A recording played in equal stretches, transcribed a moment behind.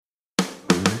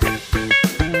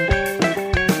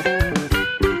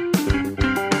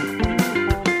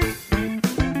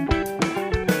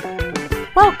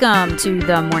Welcome to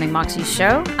the Morning Moxie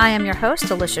Show. I am your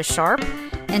host, Alicia Sharp,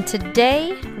 and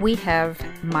today we have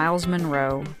Myles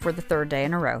Munroe for the third day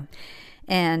in a row.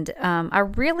 And I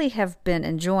really have been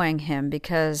enjoying him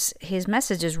because his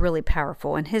message is really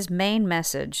powerful, and his main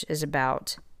message is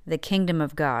about the kingdom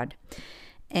of God.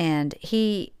 And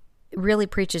he really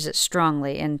preaches it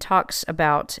strongly and talks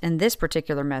about, in this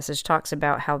particular message, talks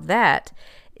about how that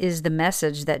is the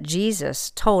message that Jesus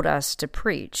told us to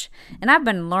preach. And I've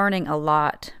been learning a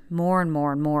lot more and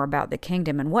more about the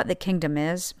kingdom and what the kingdom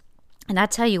is. And I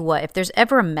tell you what, if there's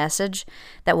ever a message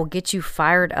that will get you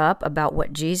fired up about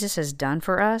what Jesus has done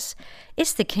for us,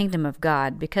 it's the kingdom of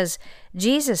God, because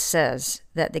Jesus says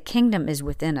that the kingdom is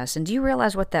within us. And do you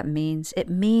realize what that means? It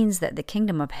means that the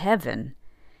kingdom of heaven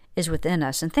is within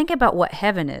us. And think about what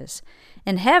heaven is.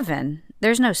 In heaven,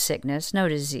 there's no sickness, no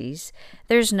disease.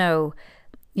 There's no,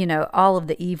 all of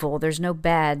the evil. There's no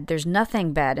bad. There's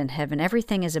nothing bad in heaven.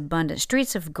 Everything is abundant.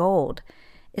 Streets of gold.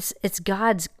 It's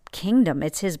God's kingdom.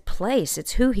 It's his place.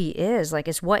 It's who he is. Like,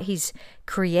 it's what he's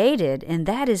created, and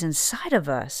that is inside of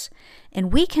us.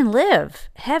 And we can live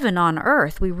heaven on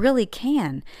earth. We really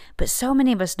can. But so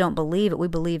many of us don't believe it. We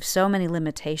believe so many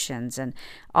limitations and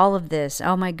all of this.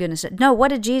 Oh my goodness. No, what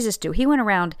did Jesus do? He went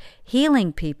around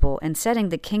healing people and setting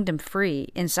the kingdom free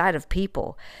inside of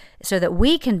people so that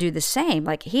we can do the same.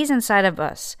 Like, he's inside of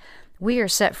us. We are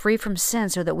set free from sin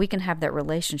so that we can have that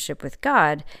relationship with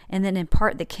God and then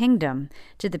impart the kingdom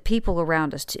to the people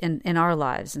around us in our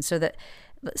lives. And so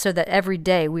that every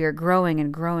day we are growing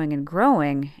and growing and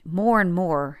growing more and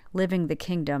more, living the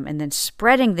kingdom and then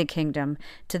spreading the kingdom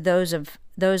to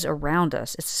those around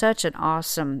us. It's such an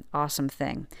awesome, awesome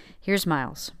thing. Here's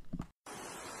Myles.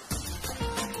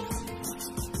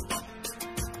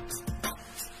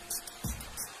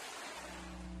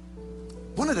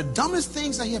 One of the dumbest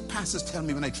things I hear pastors tell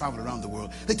me when I travel around the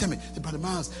world, they tell me, Brother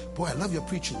Myles, boy, I love your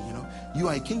preaching, You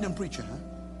are a kingdom preacher, huh?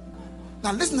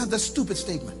 Now listen to this stupid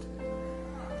statement.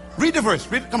 Read the verse.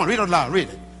 Come on, read it out loud. Read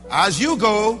it. As you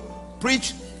go,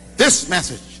 preach this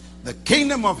message. The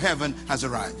kingdom of heaven has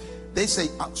arrived. They say,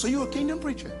 so you're a kingdom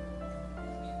preacher?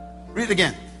 Read it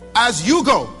again. As you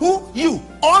go. Who? You.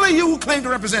 All of you who claim to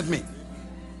represent me.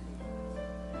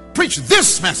 Preach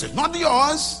this message, not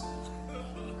yours.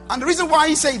 And the reason why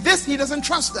he say this, he doesn't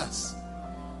trust us.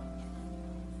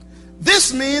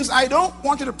 This means I don't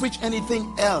want you to preach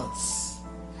anything else.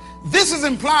 This is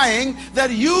implying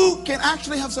that you can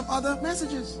actually have some other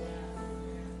messages.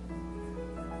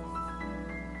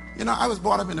 I was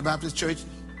brought up in the Baptist church,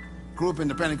 grew up in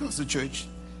the Pentecostal church,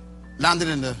 landed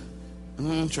in the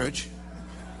church,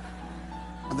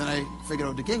 and then I figured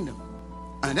out the kingdom.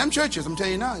 And in them churches, I'm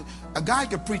telling you now, a guy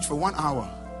could preach for 1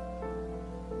 hour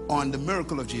on the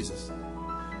miracle of Jesus.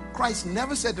 Christ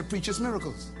never said to preach his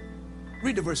miracles.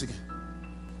 Read the verse again.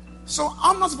 So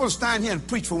I'm not supposed to stand here and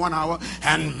preach for 1 hour,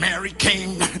 and Mary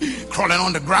came crawling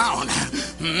on the ground.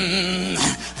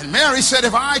 And Mary said,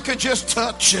 if I could just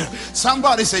touch.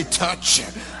 Somebody say touch.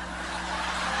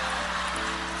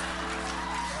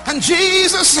 And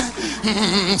Jesus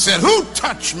said, who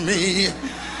touched me?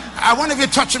 I wonder if you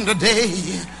touch him today.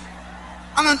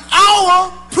 And an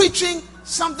hour preaching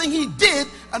something he did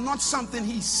and not something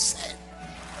he said.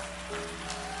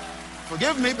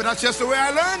 Forgive me, but that's just the way I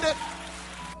learned it.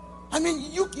 I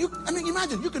mean,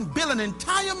 imagine you can build an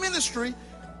entire ministry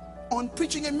on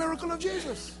preaching a miracle of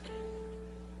Jesus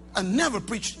and never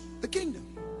preach the kingdom.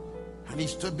 And he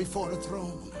stood before the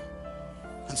throne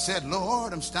and said,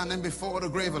 Lord, I'm standing before the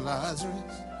grave of Lazarus.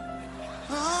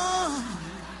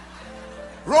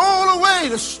 Roll away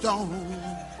the stone.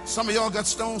 Some of y'all got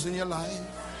stones in your life.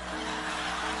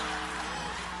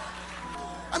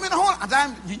 I mean, the whole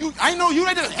time, I know you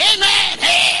ready to, hey man,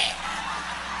 hey!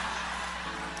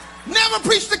 Never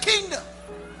preach the kingdom.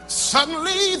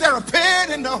 Suddenly there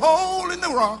appeared in the hole in the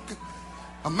rock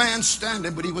a man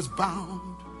standing, but he was bound.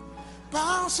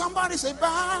 Bound, somebody say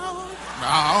bound.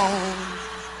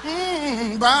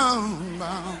 Bound. Bound.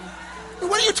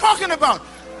 What are you talking about?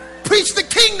 Preach the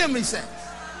kingdom, he says.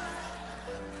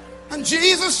 And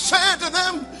Jesus said to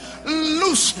them,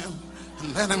 loose him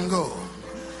and let him go.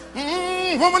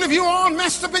 Woman, if you all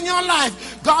messed up in your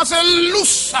life, God said,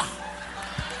 loose her.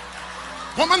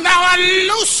 Woman, thou art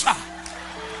loose her.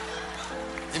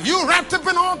 If you wrapped up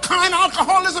in all kind of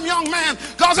alcoholism, young man,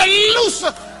 God said, loose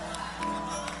her.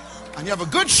 And you have a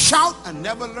good shout and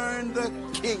never learn the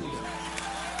kingdom.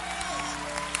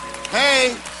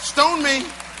 Hey, stone me,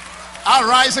 I'll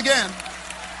rise again.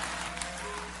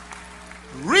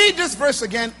 Read this verse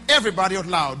again, everybody out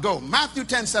loud. Go. Matthew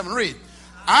 10:7, read.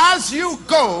 As you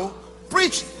go,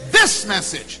 preach this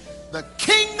message. The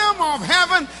kingdom of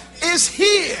heaven is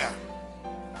here.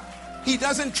 He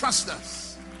doesn't trust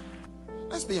us.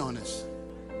 Let's be honest.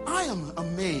 I am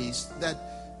amazed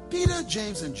that Peter,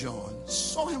 James, and John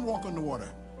saw him walk on the water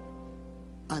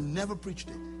and never preached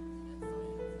it.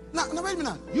 Now wait a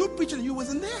minute. You preached it and you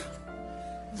wasn't there.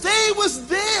 They was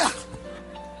there.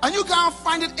 And you can't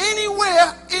find it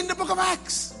anywhere in the book of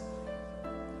Acts.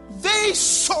 They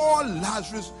saw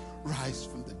Lazarus rise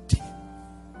from the dead.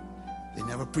 They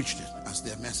never preached it as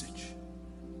their message.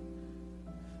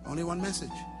 Only one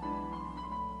message.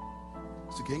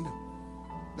 It's the kingdom.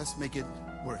 Let's make it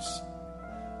worse.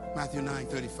 Matthew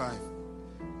 9:35.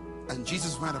 And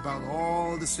Jesus went about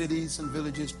all the cities and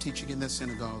villages, teaching in their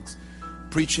synagogues,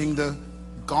 preaching the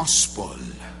gospel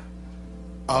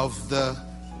of the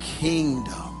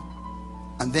kingdom.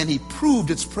 And then he proved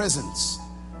its presence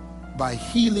by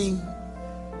healing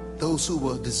those who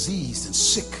were diseased and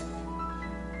sick,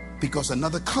 because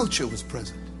another culture was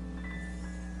present.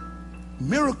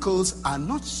 Miracles are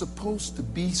not supposed to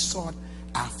be sought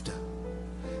after.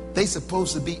 They're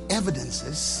supposed to be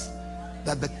evidences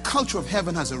that the culture of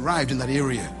heaven has arrived in that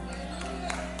area.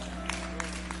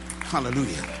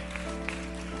 Hallelujah.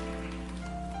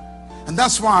 And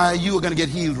that's why you are going to get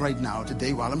healed right now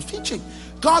today while I'm teaching.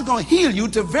 God's going to heal you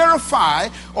to verify,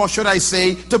 or should I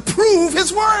say, to prove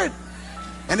his word.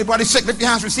 Anybody sick, lift your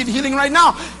hands, receive healing right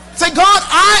now. Say, God,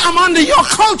 I am under your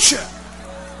culture.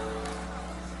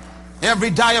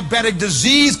 Every diabetic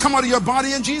disease come out of your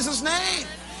body in Jesus' name.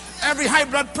 Every high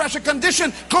blood pressure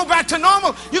condition go back to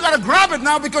normal. You got to grab it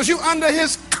now because you're under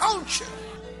his culture.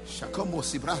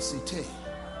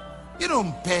 You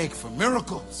don't beg for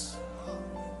miracles.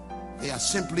 They are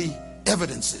simply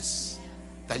evidences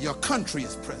that your country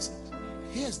is present.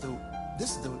 This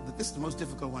is the most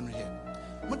difficult one right here.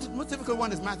 The most difficult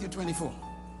one is Matthew 24,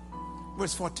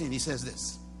 verse 14. He says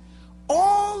this.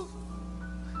 All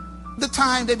the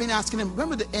time they've been asking him, when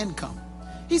will the end come?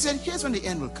 He said, here's when the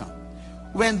end will come.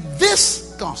 When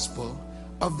this gospel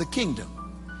of the kingdom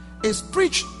is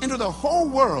preached into the whole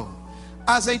world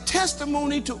as a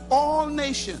testimony to all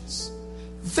nations,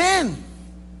 then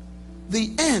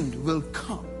the end will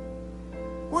come.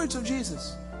 Words of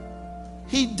Jesus.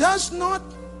 He does not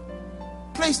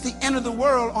place the end of the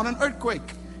world on an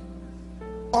earthquake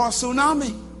or a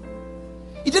tsunami.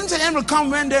 He didn't say the end will come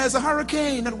when there's a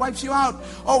hurricane that wipes you out,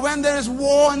 or when there is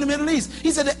war in the Middle East.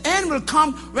 He said the end will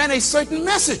come when a certain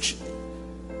message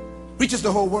reaches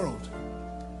the whole world.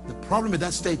 The problem with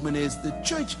that statement is the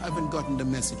church haven't gotten the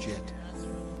message yet.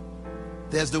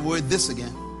 There's the word this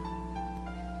again.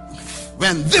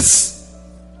 When this,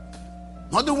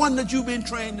 not the one that you've been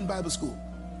trained in Bible school.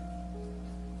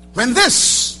 When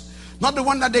this, not the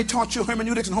one that they taught you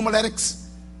hermeneutics and homiletics.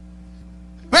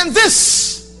 When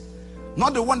this,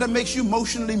 not the one that makes you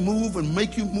emotionally move and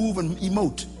make you move and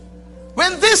emote.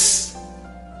 When this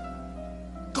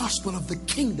gospel of the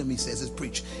kingdom, he says, is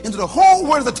preached into the whole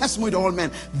world, the testimony to all men,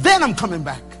 then I'm coming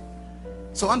back.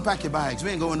 So unpack your bags. We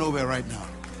ain't going nowhere right now.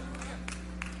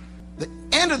 The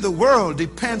end of the world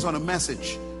depends on a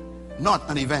message, not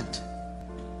an event.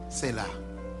 Selah.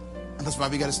 And that's why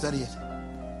we got to study it.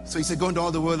 So he said, go into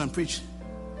all the world and preach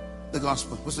the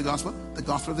gospel. What's the gospel? The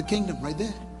gospel of the kingdom, right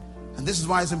there. And this is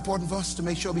why it's important for us to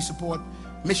make sure we support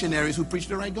missionaries who preach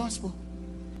the right gospel.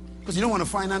 Because you don't want to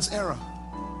finance error.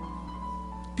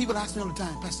 People ask me all the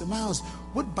time, Pastor Miles,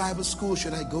 what Bible school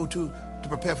should I go to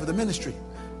prepare for the ministry?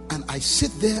 And I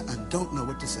sit there and don't know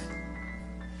what to say.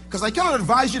 Because I cannot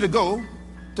advise you to go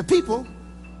to people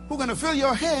who are going to fill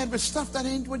your head with stuff that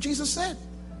ain't what Jesus said.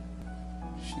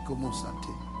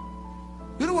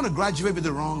 You don't want to graduate with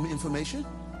the wrong information.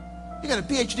 You got a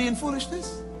PhD in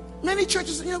foolishness. Many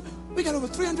churches, we got over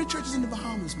 300 churches in the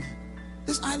Bahamas, man.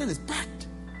 This island is packed.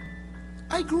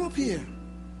 I grew up here.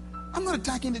 I'm not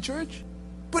attacking the church.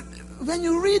 But when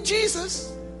you read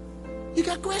Jesus, you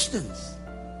got questions.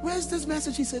 Where's this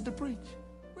message he said to preach?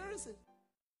 Where is it?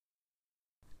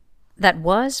 That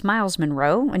was Myles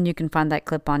Munroe, and you can find that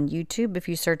clip on YouTube if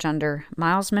you search under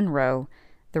Myles Munroe,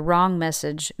 the wrong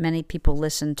message many people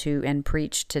listen to and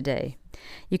preach today.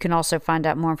 You can also find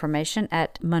out more information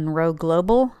at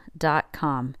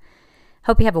monroeglobal.com.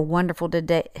 Hope you have a wonderful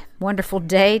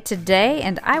day today,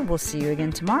 and I will see you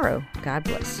again tomorrow. God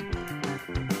bless.